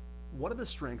what are the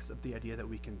strengths of the idea that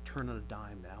we can turn on a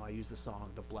dime now? I use the song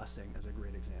The Blessing as a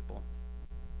great example.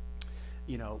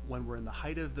 When we're in the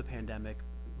height of the pandemic,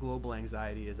 global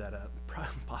anxiety is at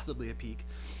possibly a peak.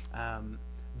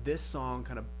 This song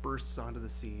kind of bursts onto the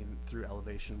scene through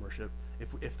elevation worship.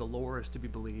 If the lore is to be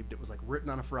believed, it was like written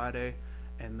on a Friday,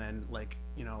 and then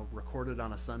recorded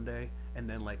on a Sunday, and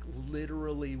then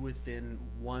literally within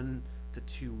 1 to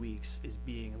 2 weeks is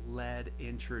being led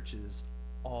in churches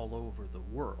all over the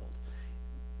world.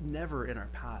 Never in our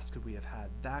past could we have had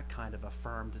that kind of a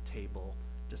farm to table,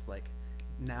 just like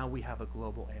now we have a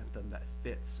global anthem that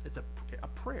fits. It's a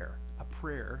prayer,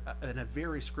 and a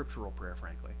very scriptural prayer,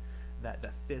 frankly, that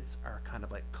fits our kind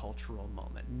of cultural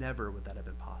moment. Never would that have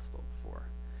been possible before.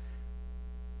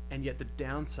 And yet the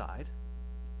downside,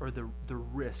 or the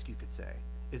risk, you could say,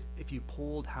 is if you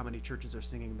polled how many churches are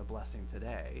singing The Blessing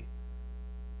today,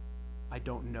 I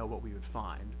don't know what we would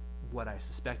find. What I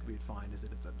suspect we would find is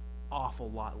that it's an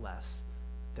awful lot less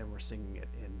than we're singing it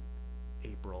in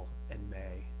April and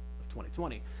May of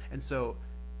 2020. And so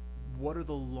what are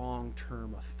the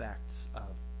long-term effects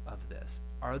of this?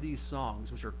 Are these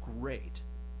songs, which are great,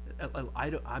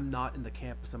 I'm not in the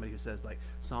camp of somebody who says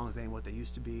songs ain't what they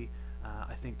used to be.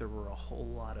 I think there were a whole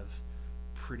lot of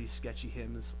pretty sketchy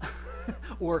hymns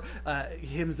or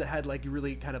hymns that had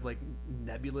really kind of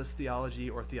nebulous theology,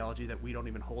 or theology that we don't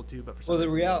even hold to. But for some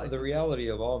reason, the reality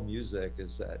of all music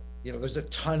is that there's a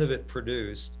ton of it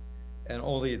produced, and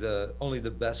only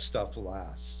the best stuff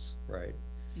lasts, right?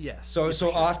 Yes. So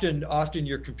sure. often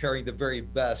you're comparing the very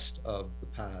best of the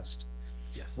past,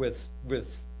 yes,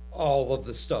 with all of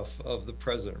the stuff of the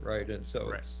present, right? And so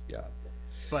right. It's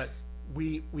But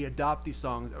we adopt these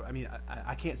songs. I mean,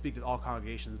 I can't speak to all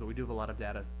congregations, but we do have a lot of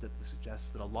data that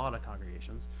suggests that a lot of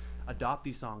congregations adopt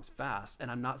these songs fast.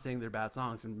 And I'm not saying they're bad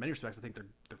songs. In many respects, I think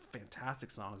they're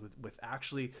fantastic songs with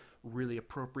actually really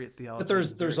appropriate theology.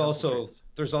 But there's also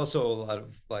a lot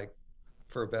of, like,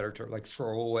 for a better term, like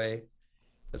throwaway.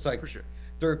 It's like For sure.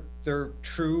 they're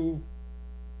true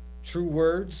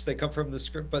words. They come from the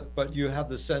script, but you have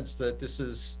the sense that this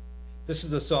is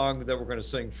a song that we're going to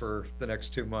sing for the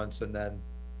next 2 months, and then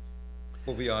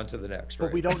we'll be on to the next. But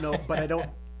right? we don't know. But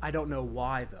I don't know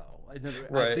why though. I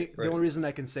think the only reason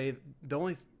I can say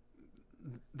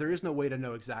there is no way to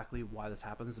know exactly why this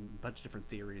happens. A bunch of different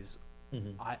theories.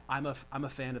 Mm-hmm. I'm a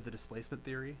fan of the displacement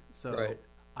theory. So Right.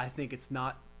 I think it's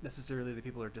not necessarily that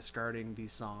people are discarding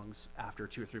these songs after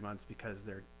 2 or 3 months because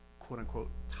they're quote unquote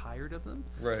tired of them.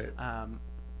 Right.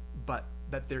 But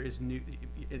that there is new.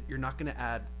 You're not going to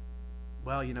add.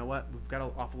 Well, you know what? We've got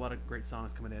an awful lot of great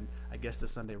songs coming in. I guess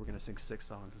this Sunday we're going to sing 6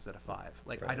 songs instead of 5.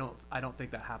 Like, Right. I don't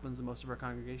think that happens in most of our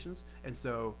congregations. And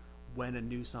so when a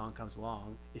new song comes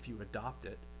along, if you adopt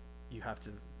it, you have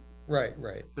to. Right.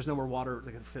 There's no more water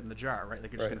that can fit in the jar, right?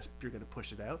 Like Right. you're gonna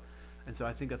push it out. And so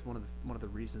I think that's one of the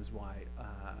reasons why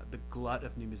the glut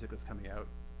of new music that's coming out,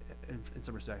 in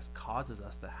some respects, causes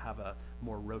us to have a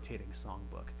more rotating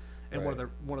songbook. And Right.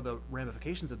 one of the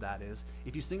ramifications of that is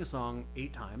if you sing a song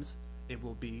 8 times,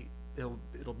 it'll be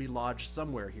lodged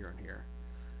somewhere here and here.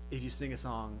 If you sing a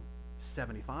song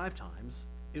 75 times,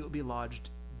 it will be lodged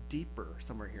deeper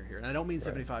somewhere here and here. And I don't mean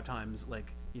 75 times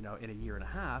like, in a year and a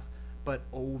half, but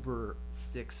over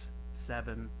 6,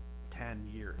 7, 10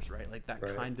 years, right? Like that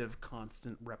Right. kind of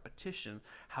constant repetition.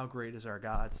 How great is our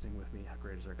God? Sing with me. How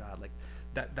great is our God? Like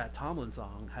that Tomlin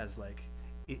song has like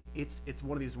it's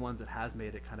one of these ones that has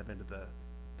made it kind of into the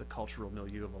cultural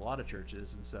milieu of a lot of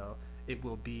churches, and so it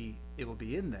will be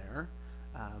in there,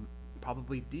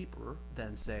 probably deeper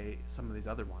than say some of these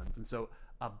other ones. And so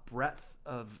a breadth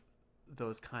of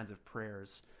those kinds of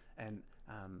prayers, and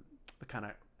the kind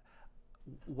of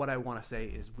what I want to say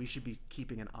is we should be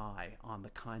keeping an eye on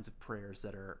the kinds of prayers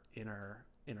that are in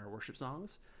our worship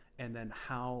songs, and then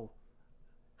how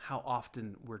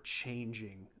often we're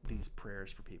changing these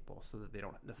prayers for people so that they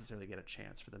don't necessarily get a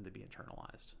chance for them to be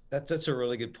internalized. That's a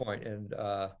really good point. And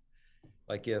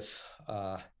like if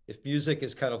music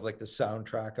is kind of like the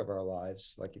soundtrack of our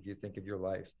lives, like if you think of your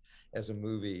life as a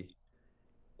movie,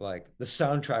 like the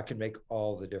soundtrack can make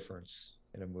all the difference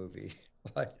in a movie.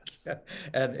 Like, Yes.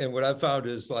 and what I've found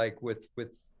is, like, with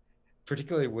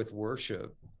particularly with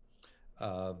worship,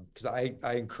 because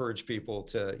I encourage people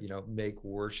to make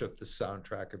worship the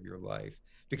soundtrack of your life,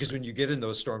 because when you get in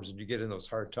those storms and you get in those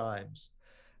hard times,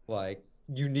 like,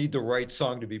 you need the right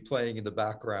song to be playing in the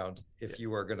background if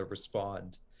you are going to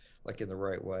respond, like, in the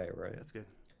right way, right? That's good.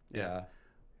 Yeah.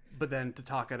 But then to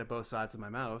talk out of both sides of my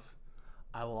mouth,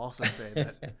 I will also say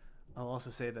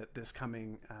that this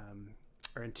coming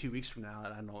or in 2 weeks from now, I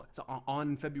don't know, it's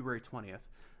on February 20th,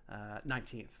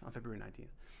 19th, on February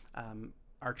 19th,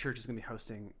 our church is going to be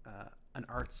hosting an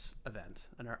arts event,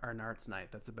 an arts night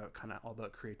that's about kind of all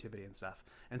about creativity and stuff.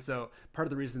 And so part of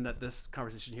the reason that this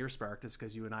conversation here sparked is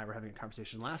because you and I were having a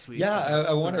conversation last week. Yeah,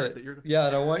 I want to. Yeah,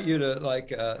 and I want you to,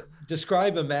 like,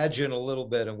 describe Imagine a little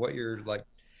bit, and what you're like,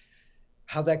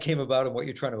 how that came about, and what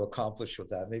you're trying to accomplish with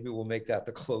that. Maybe we'll make that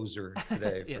the closer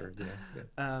today.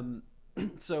 Yeah.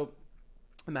 So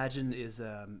Imagine is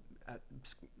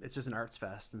it's just an arts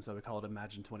fest, and so we call it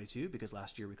Imagine 22 because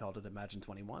last year we called it Imagine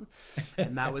 21,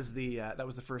 and that was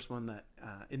the first one that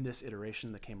in this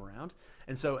iteration that came around.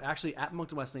 And so actually at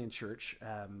Moncton Wesleyan Church,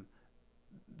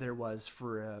 there was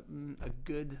for a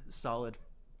good solid,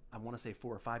 I want to say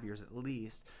 4 or 5 years at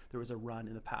least, there was a run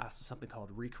in the past of something called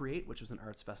Recreate, which was an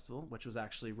arts festival, which was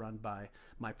actually run by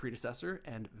my predecessor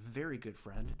and very good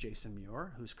friend, Jason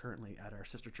Muir, who's currently at our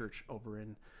sister church over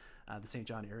in the St.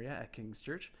 John area at King's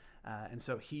Church. And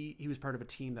so he was part of a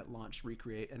team that launched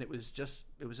Recreate, and it was just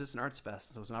an arts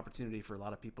fest. So it was an opportunity for a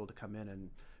lot of people to come in and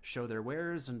show their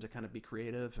wares and to kind of be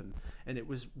creative. And it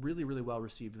was really, really well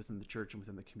received within the church and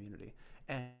within the community.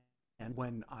 And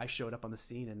when I showed up on the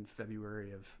scene in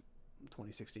February of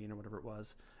 2016 or whatever it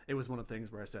was one of the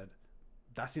things where I said,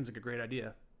 that seems like a great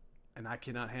idea, and I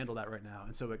cannot handle that right now.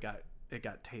 And so it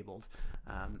got tabled.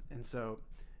 And so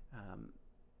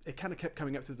it kind of kept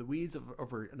coming up through the weeds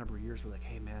over a number of years. We're like,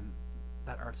 hey man,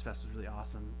 that arts fest was really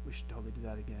awesome. We should totally do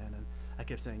that again. And I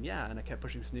kept saying, yeah. And I kept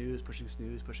pushing snooze.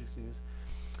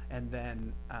 And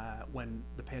then when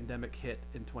the pandemic hit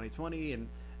in 2020 and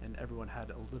everyone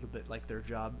had a little bit, like, their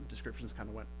job descriptions kind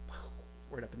of went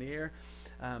right up in the air.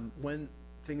 When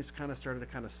things kind of started to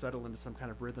kind of settle into some kind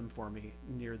of rhythm for me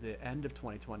near the end of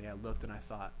 2020, I looked and I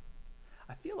thought,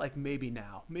 I feel like maybe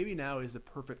now is a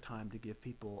perfect time to give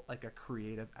people like a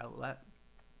creative outlet,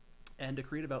 and a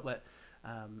creative outlet,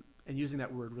 and using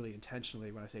that word really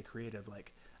intentionally when I say creative,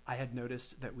 like I had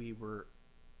noticed that we were,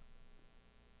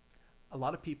 a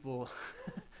lot of people,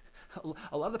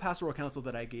 a lot of the pastoral counsel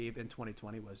that I gave in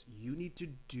 2020 was, you need to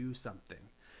do something.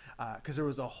 Because there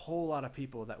was a whole lot of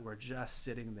people that were just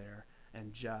sitting there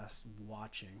and just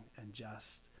watching and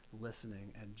just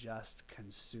listening and just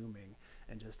consuming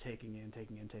and just taking in,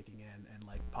 and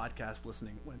like podcast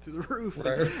listening went through the roof.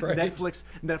 Right. Netflix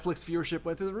viewership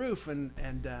went through the roof, and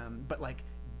but like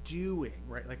doing,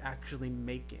 right, like actually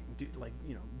making, like,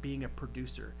 you know, being a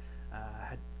producer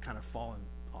had kind of fallen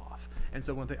off. And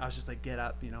so one thing, I was just like, get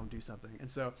up, you know, do something.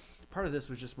 And so part of this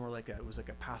was just more like it was like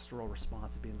a pastoral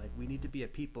response of being like, we need to be a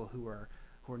people who are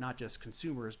not just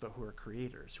consumers, but who are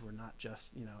creators, who are not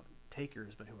just, you know,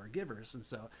 takers, but who are givers. And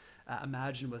so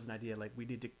Imagine was an idea like we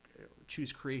need to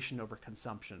choose creation over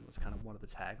consumption was kind of one of the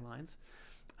taglines.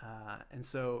 And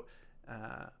so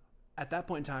at that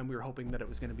point in time, we were hoping that it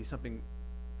was going to be something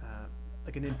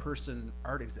like an in-person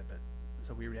art exhibit.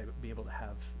 So we would be able to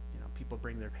have, you know, people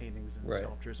bring their paintings and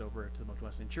sculptures over to the Moncton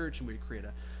Wesleyan Church, and we'd create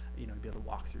a, you know, be able to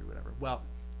walk through whatever. Well,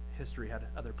 history had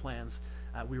other plans.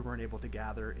 We weren't able to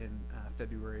gather in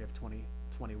February of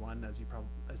 2021, as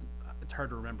it's hard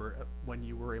to remember when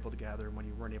you were able to gather and when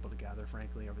you weren't able to gather,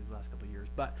 frankly, over these last couple of years.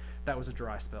 But that was a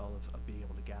dry spell of being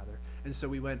able to gather. And so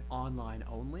we went online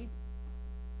only,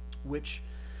 which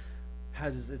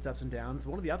has its ups and downs.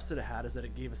 One of the ups that it had is that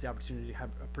it gave us the opportunity to have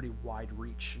a pretty wide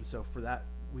reach. And so for that,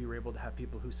 we were able to have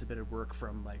people who submitted work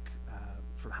from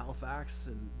from Halifax,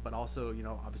 but also, you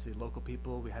know, obviously local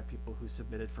people. We had people who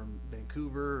submitted from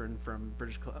Vancouver and from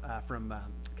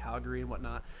Calgary and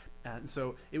whatnot. And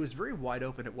so it was very wide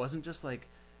open. It wasn't just like,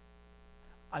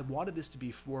 I wanted this to be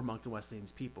for Moncton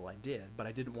Wesleyan's people. I did, but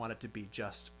I didn't want it to be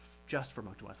just for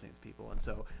Moncton Wesleyan's people. And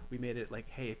so we made it like,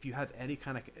 hey, if you have any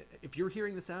kind of, if you're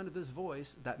hearing the sound of this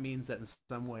voice, that means that in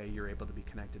some way you're able to be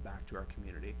connected back to our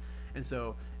community. And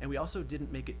so, and we also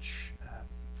didn't make it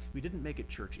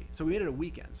churchy. So we made it a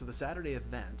weekend. So the Saturday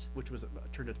event, which was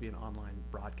turned out to be an online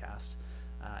broadcast,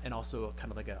 and also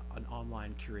kind of like an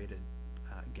online curated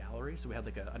gallery. So we had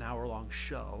like an hour-long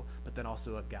show, but then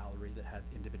also a gallery that had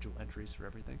individual entries for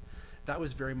everything. That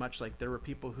was very much like, there were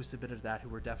people who submitted that who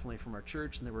were definitely from our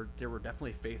church, and there were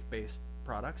definitely faith-based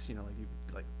products. You know,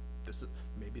 like this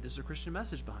is a Christian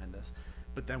message behind this.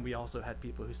 But then we also had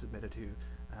people who submitted who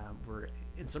were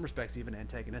in some respects even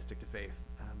antagonistic to faith.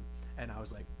 And I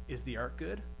was like, is the art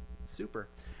good? Super.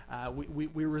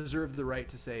 We reserved the right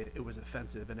to say it was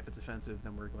offensive, and if it's offensive,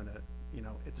 then we're going to, you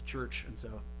know, it's a church, and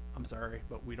so I'm sorry,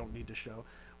 but we don't need to show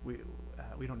we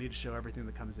don't need to show everything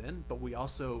that comes in. But we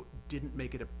also didn't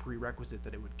make it a prerequisite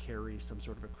that it would carry some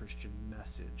sort of a Christian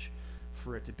message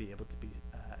for it to be able to be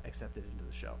accepted into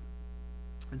the show.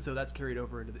 And so that's carried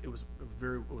over into it was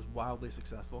wildly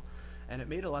successful, and it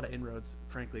made a lot of inroads,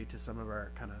 frankly, to some of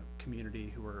our kind of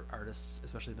community who were artists,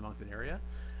 especially in the Moncton area.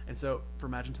 And so for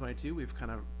Imagine 22, we've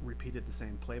kind of repeated the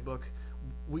same playbook.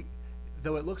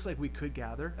 Though it looks like we could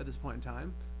gather at this point in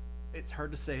time, it's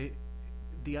hard to say.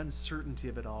 The uncertainty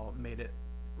of it all made it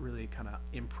really kind of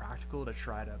impractical to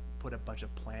try to put a bunch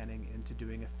of planning into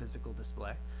doing a physical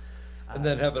display. And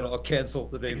then have it all canceled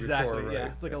the day before, right? Yeah,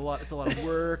 it's like it's a lot of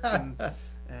work,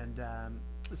 and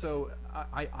so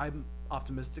I'm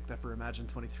optimistic that for Imagine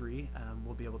 23,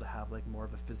 we'll be able to have like more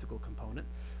of a physical component.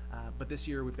 But this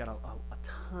year we've got a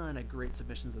ton of great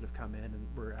submissions that have come in, and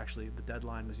the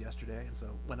deadline was yesterday. And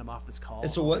so when I'm off this call,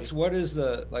 and so what is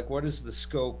the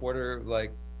scope? What are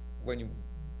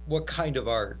what kind of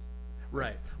art?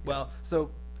 Right. Well,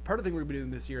 so part of the thing we're going to be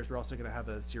doing this year is we're also going to have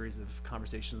a series of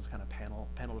conversations, kind of panel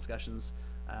discussions.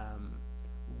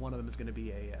 One of them is going to be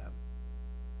a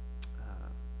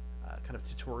kind of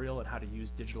tutorial on how to use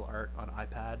digital art on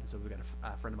iPad. So we've got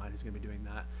a friend of mine who's going to be doing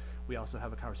that. We also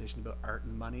have a conversation about art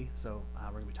and money. So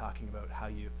we're going to be talking about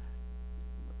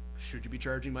should you be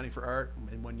charging money for art,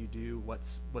 and when you do,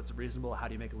 what's reasonable? How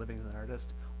do you make a living as an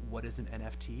artist? What is an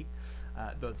NFT?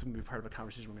 That's going to be part of a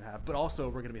conversation we're going to have. But also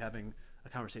we're going to be having a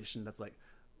conversation that's like,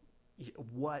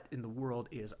 what in the world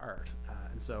is art?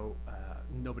 And so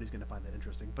nobody's going to find that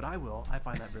interesting, but I will. I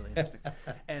find that really interesting.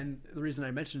 And the reason I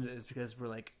mentioned it is because we're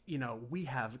like, you know, we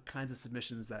have kinds of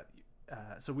submissions that,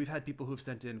 so we've had people who've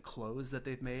sent in clothes that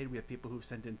they've made. We have people who've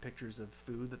sent in pictures of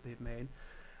food that they've made.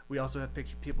 We also have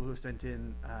people who've sent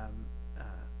in,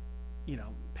 you know,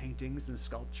 paintings and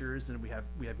sculptures, and we have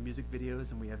music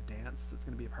videos, and we have dance that's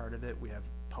going to be a part of it. We have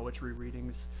poetry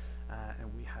readings,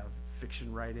 and we have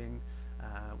fiction writing,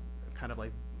 kind of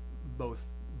like both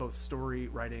story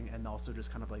writing and also just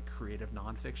kind of like creative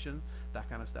nonfiction, that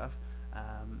kind of stuff.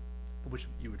 um, which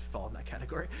you would fall in that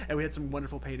category. And we had some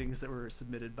wonderful paintings that were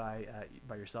submitted by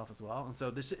yourself as well. And so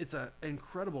this it's an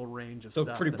incredible range of So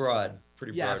stuff pretty that's kind of, broad,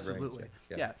 pretty yeah, broad range. absolutely,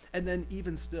 Yeah. yeah. And then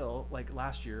even still, like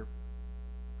last year,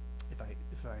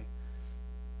 if I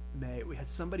may, we had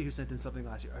somebody who sent in something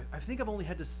last year. I think I've only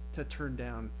had to turn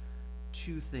down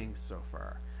two things so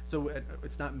far. So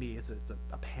it's not me. It's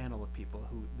a panel of people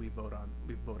who we vote on.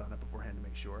 We vote on it beforehand to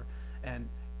make sure, and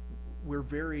we're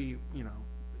very,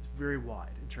 it's very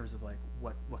wide in terms of like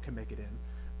what can make it in.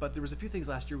 But there was a few things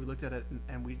last year we looked at it,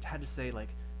 and we had to say like,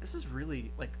 this is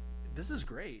really like, this is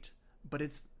great, but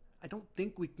it's, I don't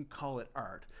think we can call it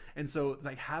art. And so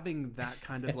like having that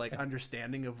kind of like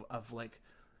understanding of like,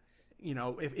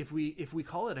 if we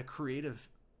call it a creative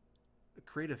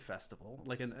festival,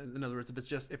 like in other words, if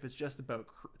it's just about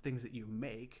things that you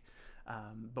make,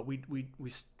 but we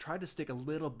tried to stick a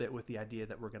little bit with the idea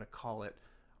that we're going to call it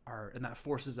art, and that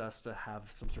forces us to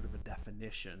have some sort of a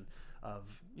definition of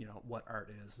what art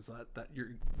is. And so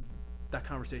that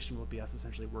conversation will be us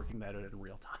essentially working that out in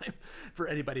real time for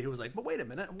anybody who was like, but wait a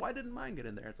minute, why didn't mine get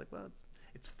in there? It's like, well,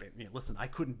 listen, I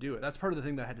couldn't do it. That's part of the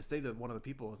thing that I had to say to one of the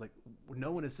people was like,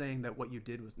 no one is saying that what you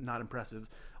did was not impressive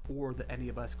or that any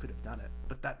of us could have done it,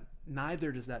 but that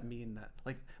neither does that mean that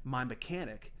like my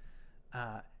mechanic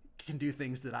can do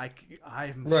things that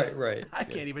I'm Right. I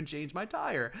can't even change my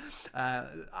tire.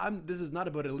 This is not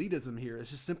about elitism here.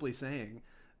 It's just simply saying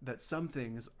that some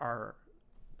things are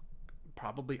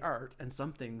probably art and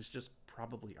some things just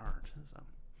probably aren't. So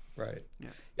Right. yeah.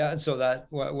 Yeah. And so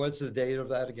what's the date of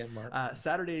that again, Mark?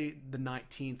 Saturday the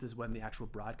 19th is when the actual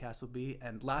broadcast will be.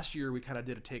 And last year we kind of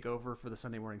did a takeover for the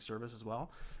Sunday morning service as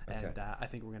well. Okay. And I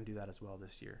think we're going to do that as well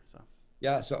this year. So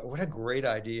yeah. So what a great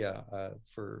idea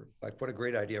what a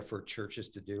great idea for churches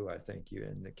to do, I think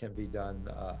and it can be done.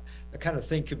 The kind of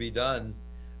thing could be done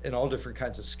in all different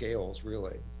kinds of scales,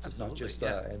 really. It's not just,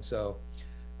 and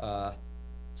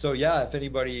so yeah, if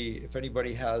anybody's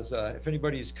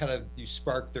kind of, you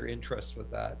spark their interest with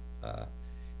that,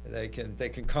 they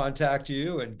can contact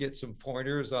you and get some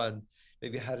pointers on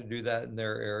maybe how to do that in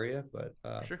their area. But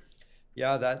sure.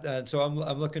 yeah, and so I'm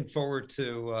looking forward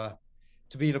to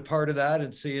being a part of that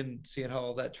and seeing how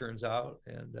all that turns out.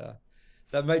 And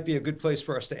that might be a good place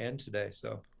for us to end today.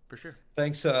 So For sure.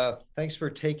 thanks for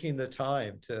taking the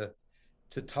time to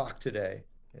talk today.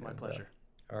 My And, pleasure.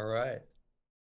 all right.